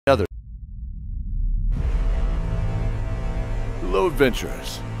Other. Hello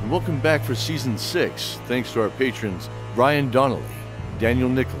adventurers, and welcome back for Season 6, thanks to our patrons Brian Donnelly, Daniel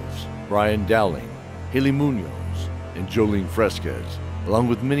Nichols, Brian Dowling, Hayley Muñoz, and Joleen Fresquez, along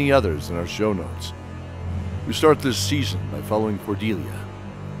with many others in our show notes. We start this season by following Cordelia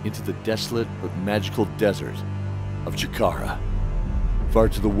into the desolate but magical desert of Chikara, far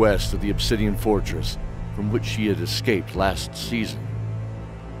to the west of the Obsidian Fortress from which she had escaped last season.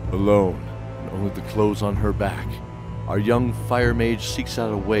 Alone, and only the clothes on her back, our young fire mage seeks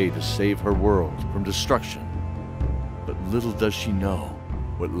out a way to save her world from destruction. But little does she know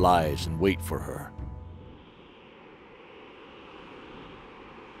what lies in wait for her.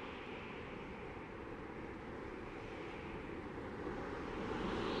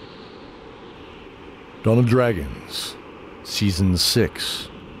 Dawn of Dragons, Season 6,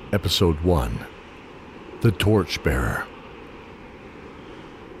 Episode 1, The Torchbearer.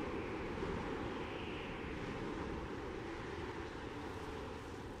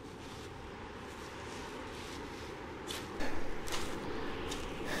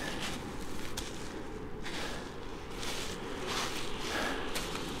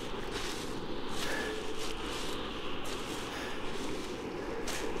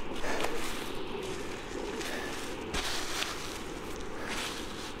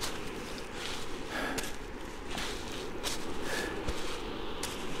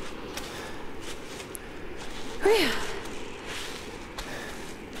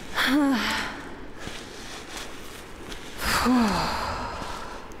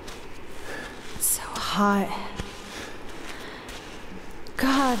 It's so hot.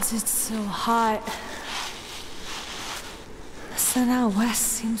 Gods, it's so hot. The sun out west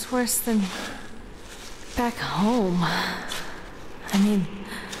seems worse than back home. I mean,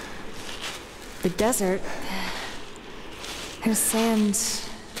 the desert. There's sand.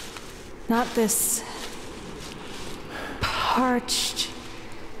 Not this parched,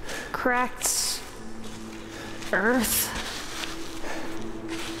 cracked earth.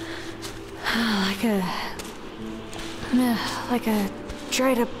 Like a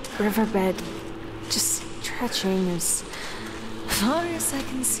dried up riverbed, just stretching as far as I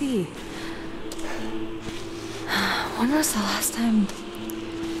can see. When was the last time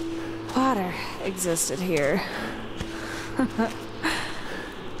water existed here?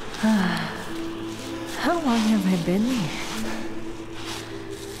 How long have I been here?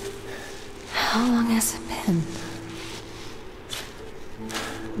 How long has it been?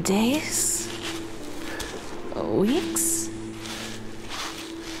 Days? Weeks?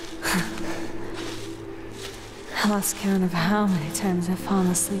 I lost count of how many times I've fallen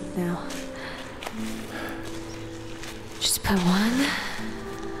asleep now. Just put one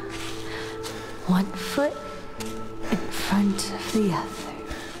foot in front of the other.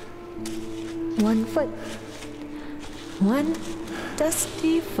 1 foot. One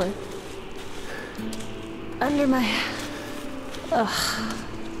dusty foot. Under my...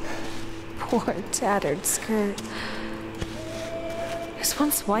 poor tattered skirt. It was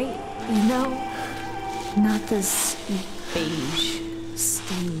once white, you know? Not this beige,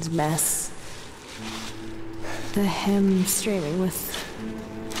 stained mess. The hem streaming with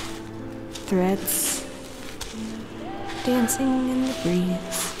threads dancing in the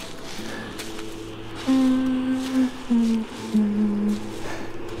breeze.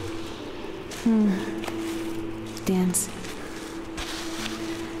 Dancing.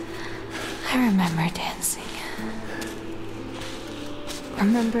 I remember dancing.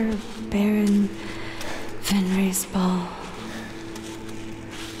 Remember Baron Fenrir's ball.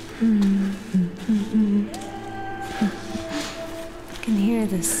 I can hear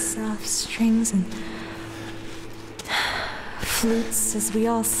the soft strings and flutes as we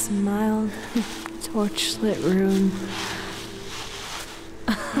all smiled in the torchlit room.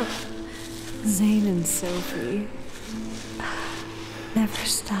 Zane and Sophie never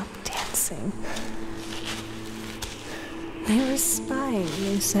stopped dancing. They were spying,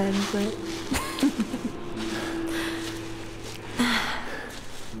 they said, but...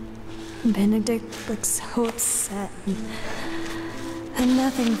 Benedict looked so upset and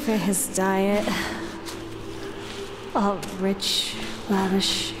nothing for his diet. All rich,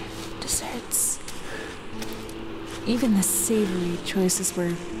 lavish desserts. Even the savory choices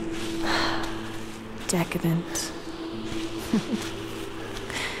were decadent.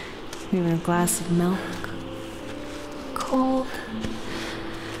 Even a glass of milk. Cold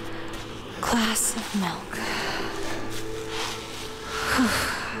glass of milk.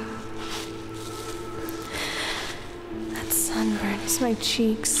 That sun burns my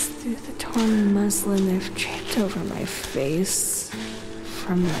cheeks through the torn muslin they've draped over my face.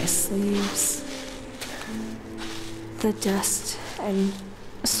 from my sleeves. The dust and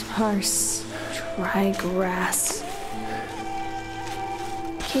sparse, dry grass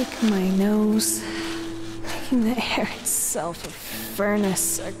cake my nose, making the air itself a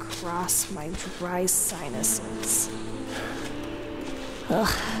furnace across my dry sinuses.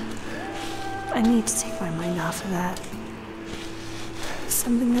 Ugh. I need to take my mind off of that.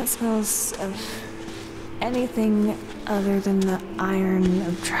 Something that smells of anything other than the iron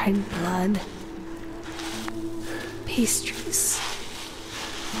of dried blood. Pastries.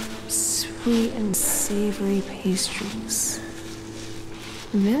 Sweet and savory pastries.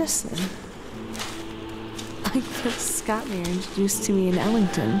 Venison. Like the Scottmere introduced to me in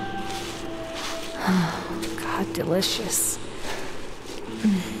Ellington. Oh, God, delicious.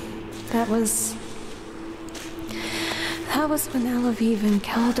 That was when Alaviv and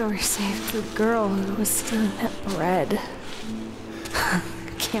Kaldor saved the girl who was stealing that bread.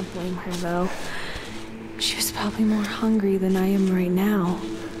 Can't blame her, though. She was probably more hungry than I am right now.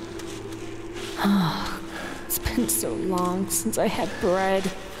 Oh, it's been so long since I had bread.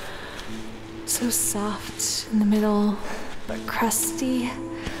 So soft in the middle, but crusty,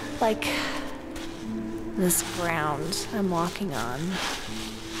 like this ground I'm walking on.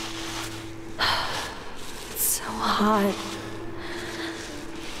 It's so hot.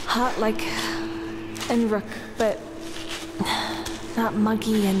 Hot like Enrook, but not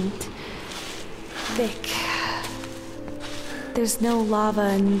muggy and thick. There's no lava,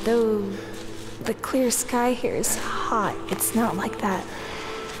 and though the clear sky here is hot, it's not like that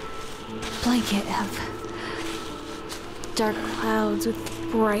blanket of dark clouds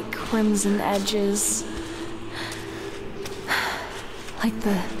with bright crimson edges. Like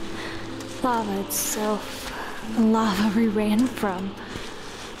the lava itself, the lava we ran from.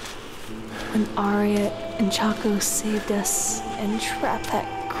 When Arya and Chaco saved us and trapped that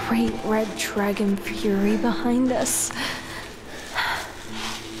great red dragon fury behind us.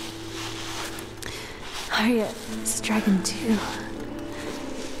 Arya is a dragon too.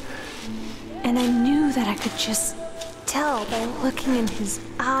 And I knew that I could just tell by looking in his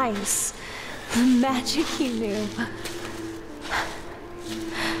eyes the magic he knew.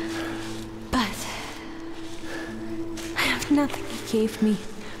 But I have nothing he gave me.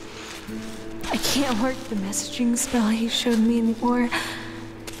 I can't work the messaging spell he showed me anymore.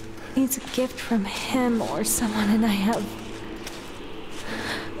 Needs a gift from him or someone, and I have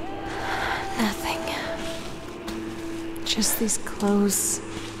nothing. Just these clothes.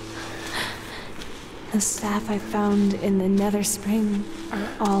 The staff I found in the Nether Spring are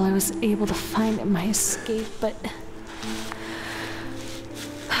all I was able to find in my escape, but...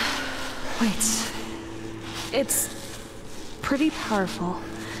 Wait. It's pretty powerful.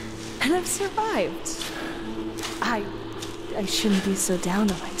 And I've survived. I shouldn't be so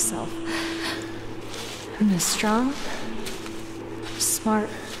down on myself. I'm a strong, smart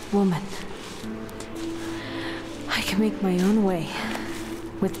woman. I can make my own way.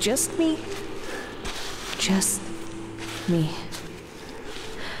 With just me. Just me.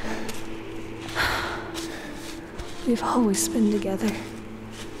 We've always been together.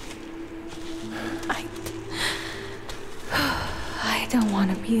 I don't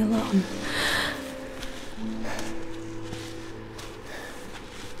want to be alone.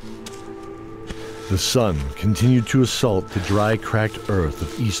 The sun continued to assault the dry, cracked earth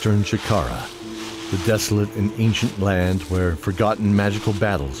of eastern Chikara, the desolate and ancient land where forgotten magical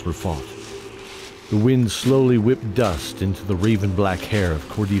battles were fought. The wind slowly whipped dust into the raven-black hair of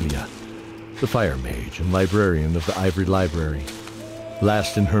Cordelia, the fire mage and librarian of the Ivory Library.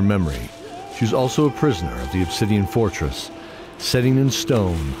 Last in her memory, she was also a prisoner of the Obsidian Fortress, setting in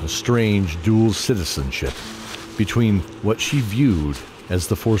stone a strange dual citizenship between what she viewed as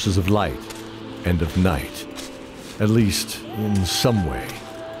the forces of light and of night. At least, in some way,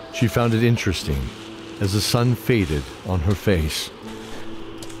 she found it interesting as the sun faded on her face.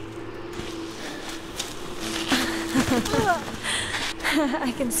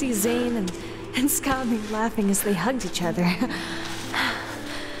 I can see Zane and Scotty laughing as they hugged each other.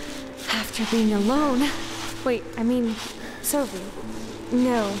 After being alone... Wait, I mean, Sophie.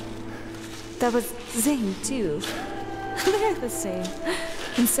 No. That was Zane, too. They're the same.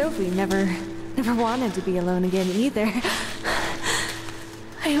 And Sophie never wanted to be alone again, either.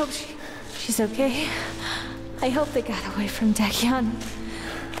 I hope she's okay. I hope they got away from Dakion.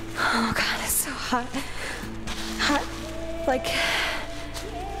 Oh god, it's so hot. Hot, like...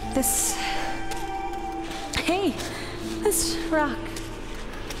 this... Hey, this rock.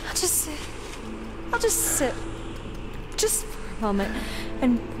 I'll just sit. Just for a moment.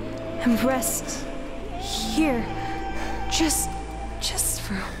 And rest. Here. Just just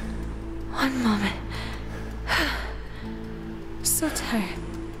for one moment. So tired.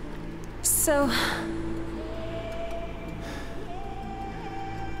 So...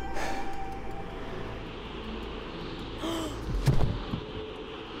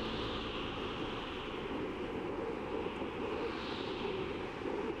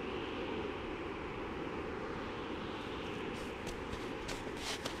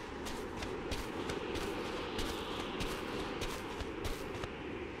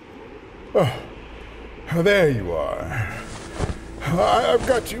 Oh, there you are. I've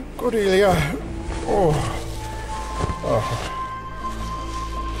got you, Cordelia. Oh.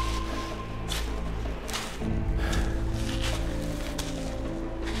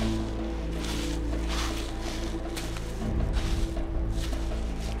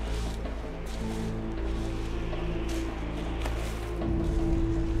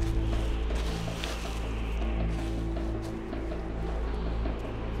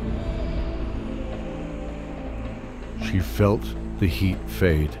 She felt the heat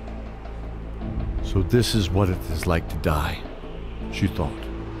fade. So this is what it is like to die, she thought.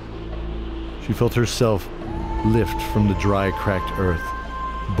 She felt herself lift from the dry, cracked earth,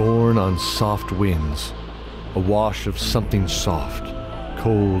 borne on soft winds. A wash of something soft,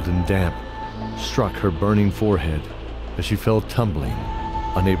 cold and damp, struck her burning forehead as she fell tumbling,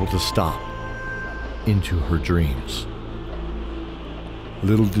 unable to stop, into her dreams.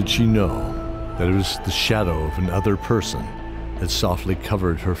 Little did she know that it was the shadow of another person that softly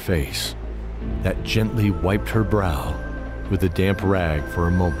covered her face, that gently wiped her brow with a damp rag for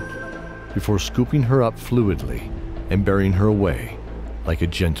a moment, before scooping her up fluidly and bearing her away like a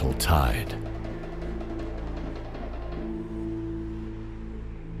gentle tide.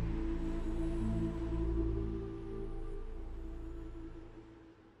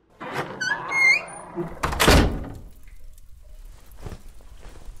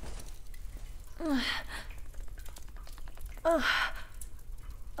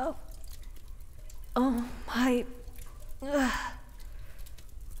 Oh,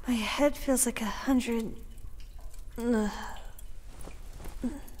 my head feels like 100...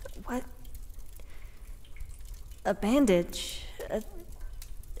 What? A bandage.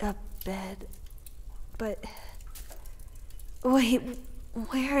 A bed. But... Wait,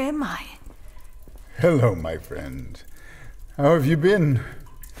 where am I? Hello, my friend. How have you been?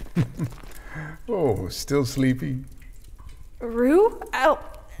 Oh, still sleepy? Rue? Oh,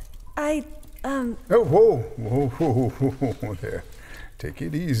 Oh, whoa, there. Take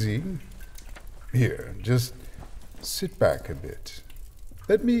it easy. Here, just sit back a bit.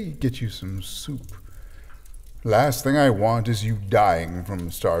 Let me get you some soup. Last thing I want is you dying from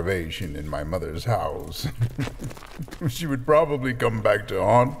starvation in my mother's house. She would probably come back to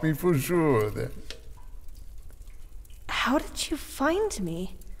haunt me for sure then. How did you find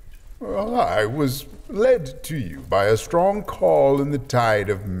me? Well, I was led to you by a strong call in the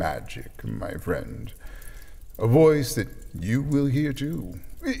tide of magic, my friend. A voice that you will hear too,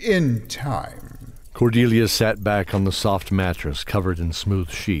 in time. Cordelia sat back on the soft mattress covered in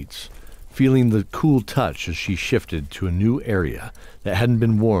smooth sheets, feeling the cool touch as she shifted to a new area that hadn't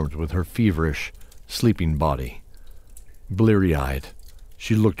been warmed with her feverish, sleeping body. Bleary-eyed,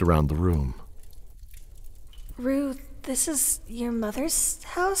 she looked around the room. Rue, this is your mother's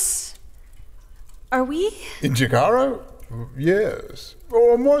house? Are we? In Chikara? Yes.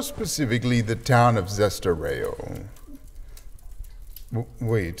 Or more specifically, the town of Zestareo.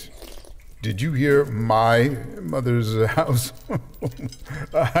 Wait, did you hear my mother's house?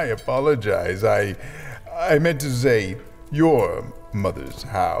 I apologize. I meant to say your mother's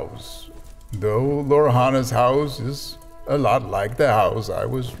house. Though Lorhana's house is a lot like the house I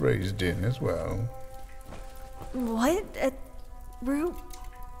was raised in as well. What? Rue,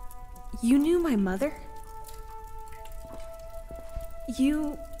 you knew my mother?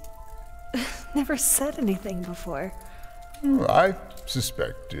 You never said anything before. I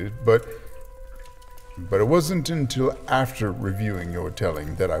suspected, but it wasn't until after reviewing your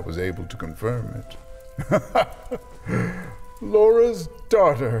telling that I was able to confirm it. Laura's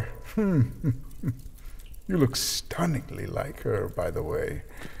daughter. You look stunningly like her, by the way.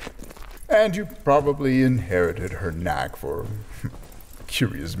 And you probably inherited her knack for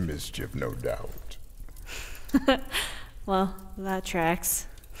curious mischief, no doubt. Well, that tracks.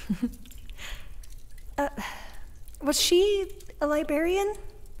 Was she a librarian?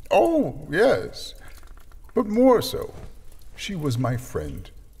 Oh, yes. But more so, she was my friend.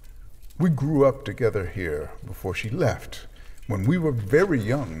 We grew up together here before she left, when we were very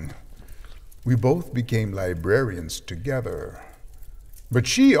young. We both became librarians together. But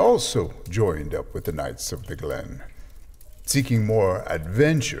she also joined up with the Knights of the Glen. seeking more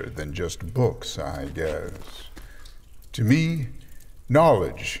adventure than just books, I guess. To me,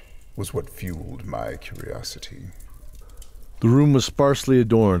 knowledge was what fueled my curiosity. The room was sparsely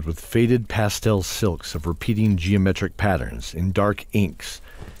adorned with faded pastel silks of repeating geometric patterns in dark inks,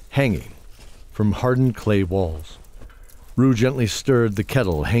 hanging from hardened clay walls. Rue gently stirred the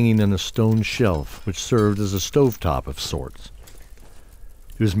kettle hanging on a stone shelf which served as a stovetop of sorts.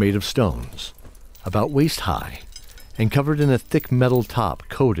 It was made of stones, about waist high, and covered in a thick metal top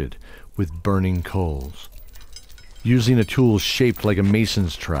coated with burning coals. Using a tool shaped like a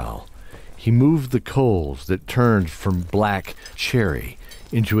mason's trowel, he moved the coals that turned from black cherry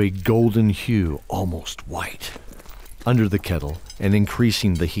into a golden hue, almost white, under the kettle and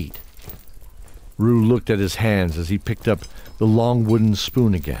increasing the heat. Rue looked at his hands as he picked up the long wooden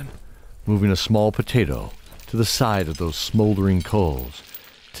spoon again, moving a small potato to the side of those smoldering coals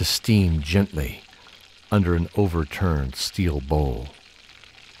to steam gently under an overturned steel bowl.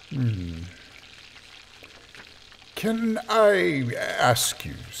 Can I ask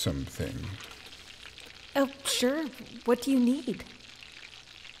you something? Oh, sure. What do you need?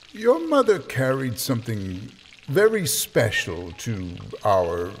 Your mother carried something very special to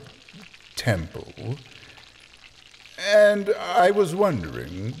our temple, and I was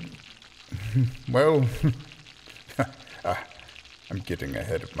wondering, well, I'm getting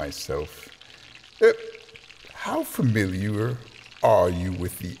ahead of myself. How familiar are you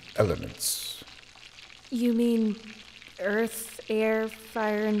with the elements? You mean earth, air,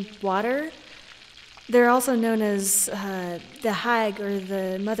 fire, and water? They're also known as the Hag, or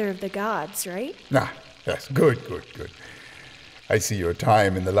the Mother of the Gods, right? Yes, good. I see your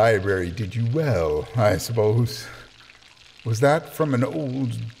time in the library did you well, I suppose. Was that from an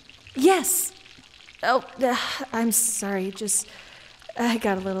old... Yes! Oh, I'm sorry, I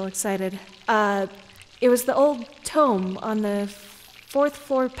got a little excited. It was the old tome on the 4th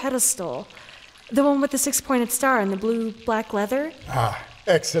floor pedestal. The one with the 6-pointed star and the blue-black leather?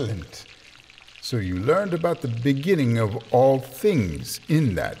 Excellent. So you learned about the beginning of all things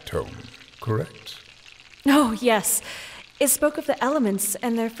in that tome, correct? Oh, yes. It spoke of the elements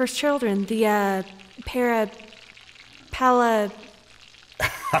and their first children, the, Pala...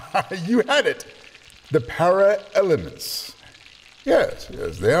 You had it! The para-elements. Yes,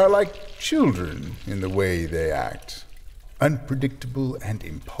 they are like children in the way they act. Unpredictable and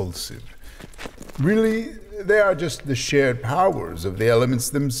impulsive. Really, they are just the shared powers of the elements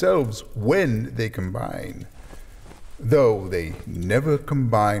themselves when they combine. Though they never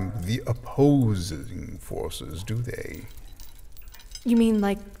combine the opposing forces, do they? You mean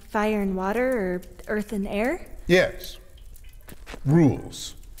like fire and water, or earth and air? Yes.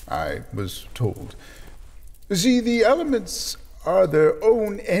 Rules, I was told. See, the elements are their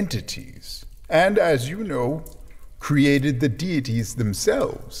own entities, and as you know, created the deities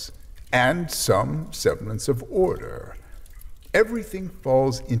themselves, and some semblance of order. Everything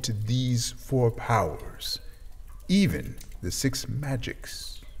falls into these 4 powers, even the 6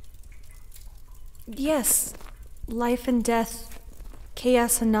 magics. Yes. Life and death,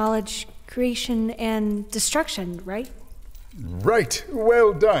 chaos and knowledge, creation and destruction, right? Right.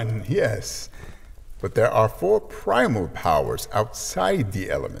 Well done, yes. But there are 4 primal powers outside the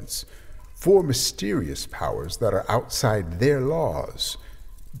elements, 4 mysterious powers that are outside their laws.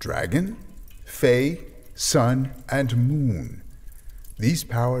 Dragon, Fae, Sun, and Moon. These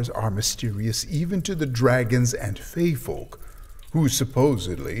powers are mysterious even to the dragons and Fae folk, who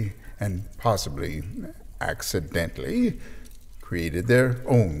supposedly, and possibly accidentally, created their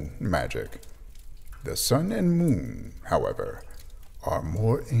own magic. The Sun and Moon, however, are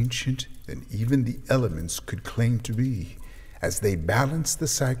more ancient than even the elements could claim to be, as they balance the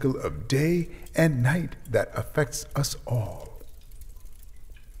cycle of day and night that affects us all.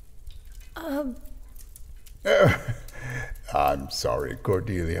 I'm sorry,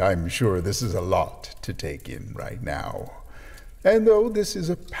 Cordelia. I'm sure this is a lot to take in right now. And though this is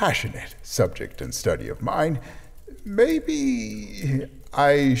a passionate subject and study of mine, maybe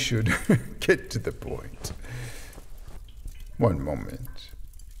I should get to the point. One moment.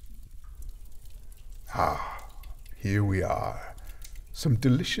 Here we are. Some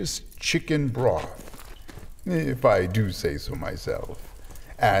delicious chicken broth, if I do say so myself.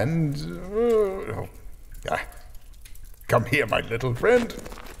 And, come here, my little friend.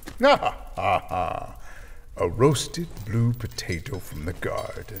 A roasted blue potato from the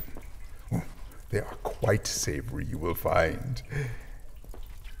garden. They are quite savory, you will find.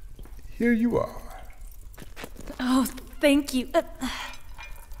 Here you are. Oh, thank you.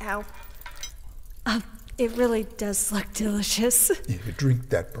 Ow. It really does look delicious. Drink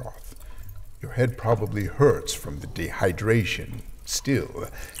that broth. Your head probably hurts from the dehydration still.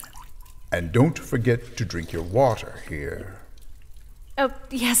 And don't forget to drink your water here. Oh,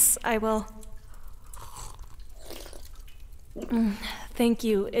 yes, I will. Thank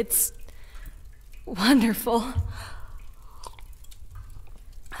you. It's wonderful.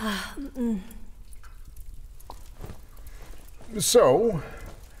 So,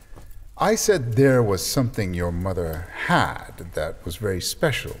 I said there was something your mother had that was very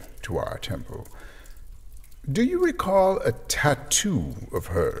special to our temple. Do you recall a tattoo of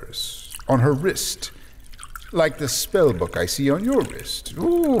hers on her wrist? Like the spell book I see on your wrist.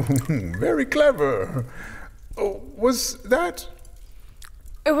 Ooh, very clever. Oh, was that?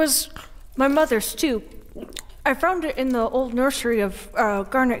 It was my mother's, too. I found it in the old nursery of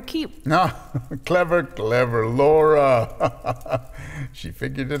Garnet Keep. Ah, clever, clever Laura. She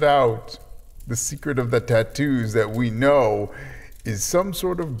figured it out. The secret of the tattoos that we know is some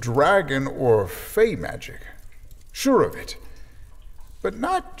sort of dragon or fey magic. Sure of it, but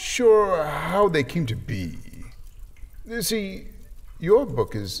not sure how they came to be. You see, your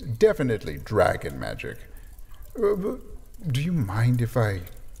book is definitely dragon magic. Do you mind if I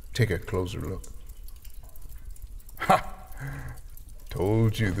take a closer look? Ha!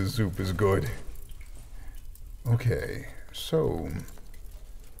 Told you the soup is good. Okay, so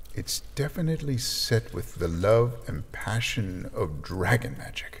it's definitely set with the love and passion of dragon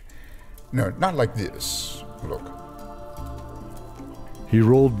magic. No, not like this. Look. He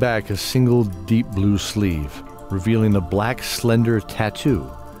rolled back a single deep blue sleeve, revealing a black, slender tattoo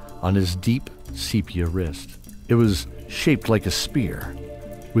on his deep sepia wrist. It was shaped like a spear,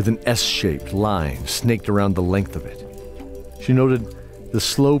 with an S-shaped line snaked around the length of it. She noted the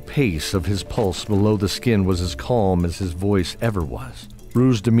slow pace of his pulse below the skin was as calm as his voice ever was.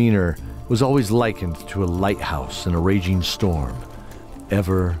 Rue's demeanor was always likened to a lighthouse in a raging storm,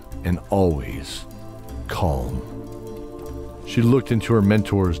 ever and always calm. She looked into her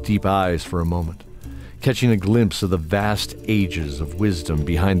mentor's deep eyes for a moment, catching a glimpse of the vast ages of wisdom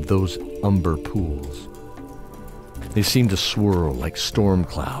behind those umber pools. They seemed to swirl like storm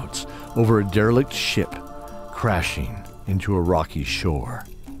clouds over a derelict ship crashing into a rocky shore.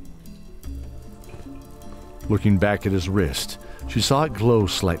 Looking back at his wrist, she saw it glow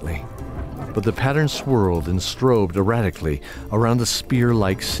slightly, but the pattern swirled and strobed erratically around the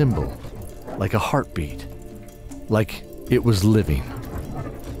spear-like symbol, like a heartbeat, like it was living.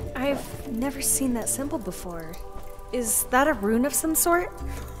 I've never seen that symbol before. Is that a rune of some sort?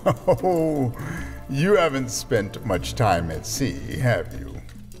 Oh, you haven't spent much time at sea, have you?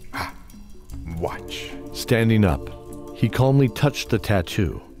 Ah, watch. Standing up, he calmly touched the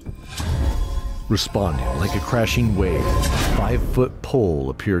tattoo. Responding like a crashing wave, a 5-foot pole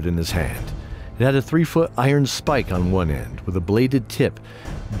appeared in his hand. It had a 3-foot iron spike on one end, with a bladed tip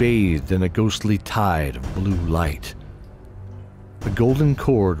bathed in a ghostly tide of blue light. A golden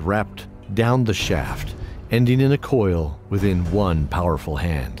cord wrapped down the shaft, ending in a coil within one powerful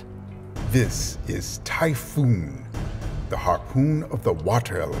hand. This is Typhoon, the harpoon of the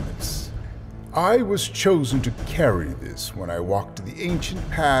water elements. I was chosen to carry this when I walked the ancient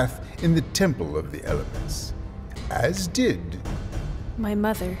path in the Temple of the Elements, as did... My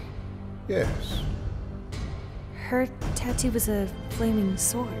mother. Yes. Her tattoo was a flaming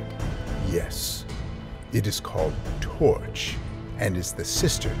sword. Yes. It is called Torch, and is the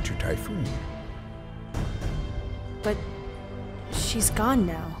sister to Typhoon. But she's gone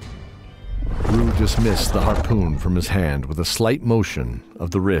now. Rue dismissed the harpoon from his hand with a slight motion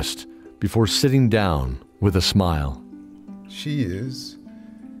of the wrist before sitting down with a smile. She is.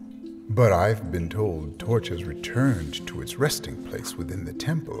 But I've been told Torch has returned to its resting place within the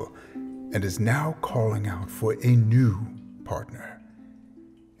temple and is now calling out for a new partner.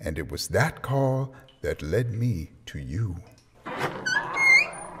 And it was that call that led me to you.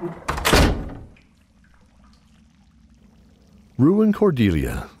 Rue and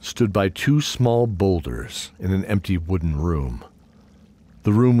Cordelia stood by 2 small boulders in an empty wooden room.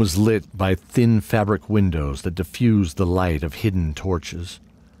 The room was lit by thin fabric windows that diffused the light of hidden torches.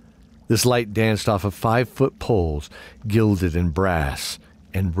 This light danced off of 5-foot poles gilded in brass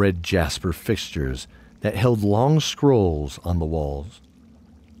and red jasper fixtures that held long scrolls on the walls.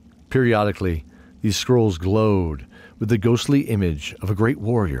 Periodically, these scrolls glowed with the ghostly image of a great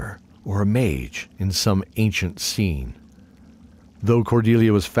warrior or a mage in some ancient scene. Though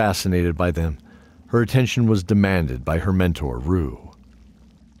Cordelia was fascinated by them, her attention was demanded by her mentor, Rue.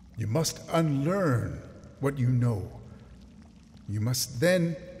 You must unlearn what you know. You must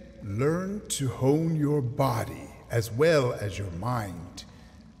then learn to hone your body as well as your mind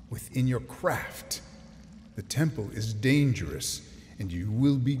within your craft. The temple is dangerous and you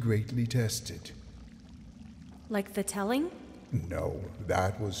will be greatly tested. Like the telling? No,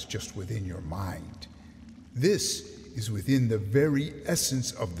 that was just within your mind. This is within the very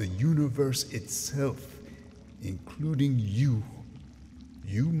essence of the universe itself, including you.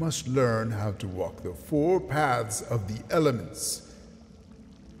 You must learn how to walk the 4 paths of the elements.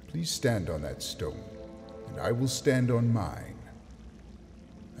 Please stand on that stone, and I will stand on mine.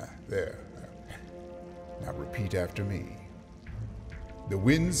 There. Now repeat after me. The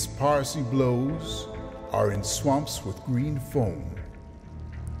wind's parsley blows are in swamps with green foam.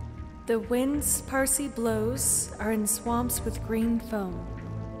 The wind's parsley blows are in swamps with green foam.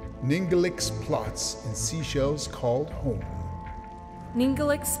 Ningalik's plots in seashells called home.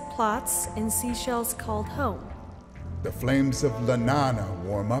 Ningalik's plots in seashells called home. The flames of Lanana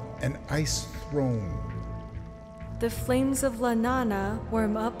warm up an ice throne. The flames of Lanana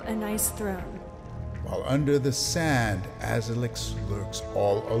warm up an ice throne. While under the sand, Azalix lurks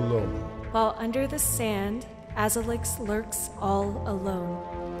all alone. While under the sand, Azalix lurks all alone.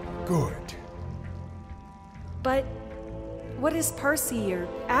 Good. But what is Parsi or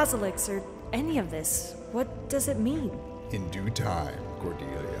Azalix or any of this? What does it mean? In due time,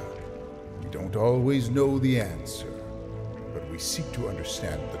 Cordelia. We don't always know the answer, but we seek to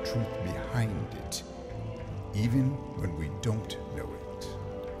understand the truth behind it, even when we don't know it.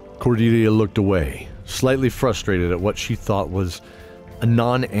 Cordelia looked away, slightly frustrated at what she thought was a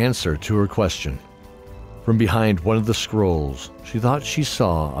non-answer to her question. From behind one of the scrolls, she thought she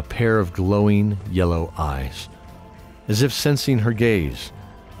saw a pair of glowing yellow eyes. As if sensing her gaze,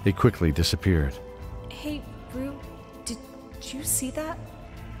 they quickly disappeared. Hey, Rue, did you see that?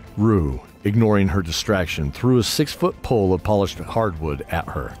 Rue, ignoring her distraction, threw a 6-foot pole of polished hardwood at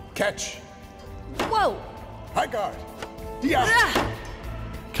her. Catch! Whoa! High guard! Yeah! Ah!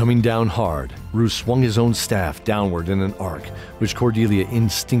 Coming down hard, Rue swung his own staff downward in an arc, which Cordelia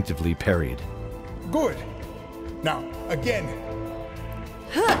instinctively parried. Good! Now, again!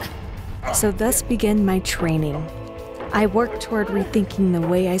 So thus began my training. I worked toward rethinking the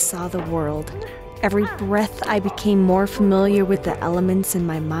way I saw the world. Every breath I became more familiar with the elements in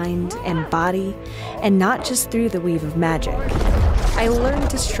my mind and body, and not just through the weave of magic. I learned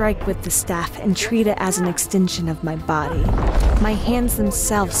to strike with the staff and treat it as an extension of my body. My hands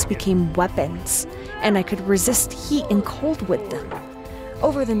themselves became weapons, and I could resist heat and cold with them.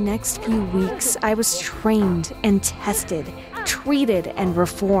 Over the next few weeks, I was trained and tested, treated and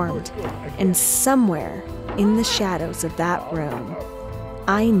reformed. And somewhere in the shadows of that room,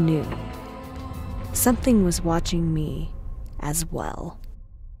 I knew something was watching me as well.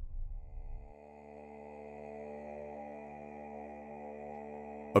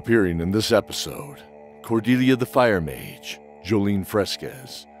 Appearing in this episode, Cordelia the Fire Mage, Joleen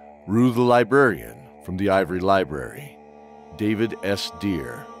Fresquez, Rue the Librarian from the Ivory Library, David S.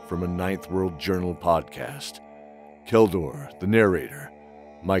 Deere from a Ninth World Journal podcast, Keldor, the narrator,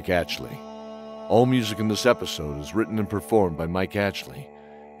 Mike Ashley. All music in this episode is written and performed by Mike Ashley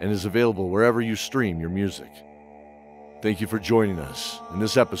and is available wherever you stream your music. Thank you for joining us in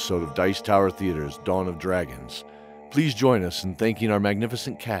this episode of Dice Tower Theater's Dawn of Dragons. Please join us in thanking our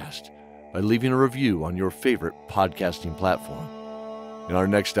magnificent cast by leaving a review on your favorite podcasting platform. In our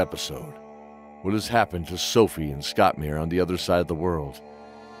next episode, what has happened to Sophie and Scottmere on the other side of the world?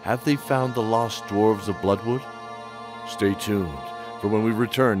 Have they found the lost dwarves of Bloodwood? Stay tuned for when we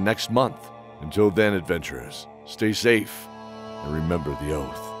return next month. Until then, adventurers, stay safe and remember the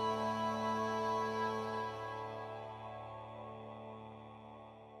oath.